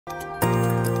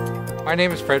My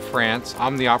name is Fred France.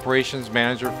 I'm the operations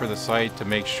manager for the site to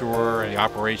make sure the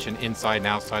operation inside and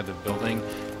outside the building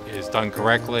is done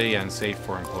correctly and safe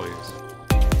for employees.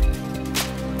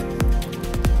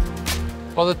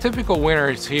 Well, the typical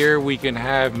winters here, we can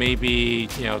have maybe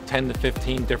 10 to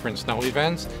 15 different snow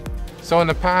events. So in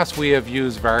the past, we have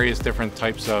used various different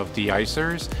types of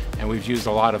de-icers, and we've used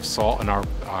a lot of salt in our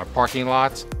parking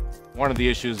lots. One of the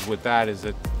issues with that is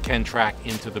it can track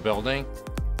into the building.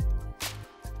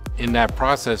 In that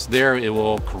process there, it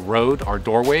will corrode our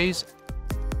doorways.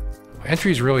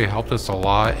 Entry's really helped us a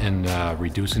lot in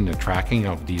reducing the tracking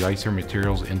of de-icer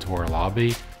materials into our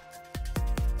lobby.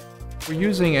 We're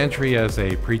using Entry as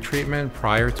a pre-treatment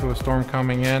prior to a storm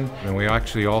coming in, and we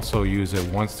actually also use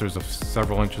it once there's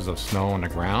several inches of snow on the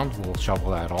ground. We'll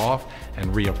shovel that off and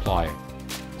reapply it.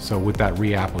 So with that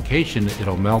reapplication,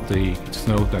 it'll melt the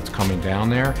snow that's coming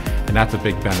down there, and that's a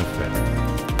big benefit.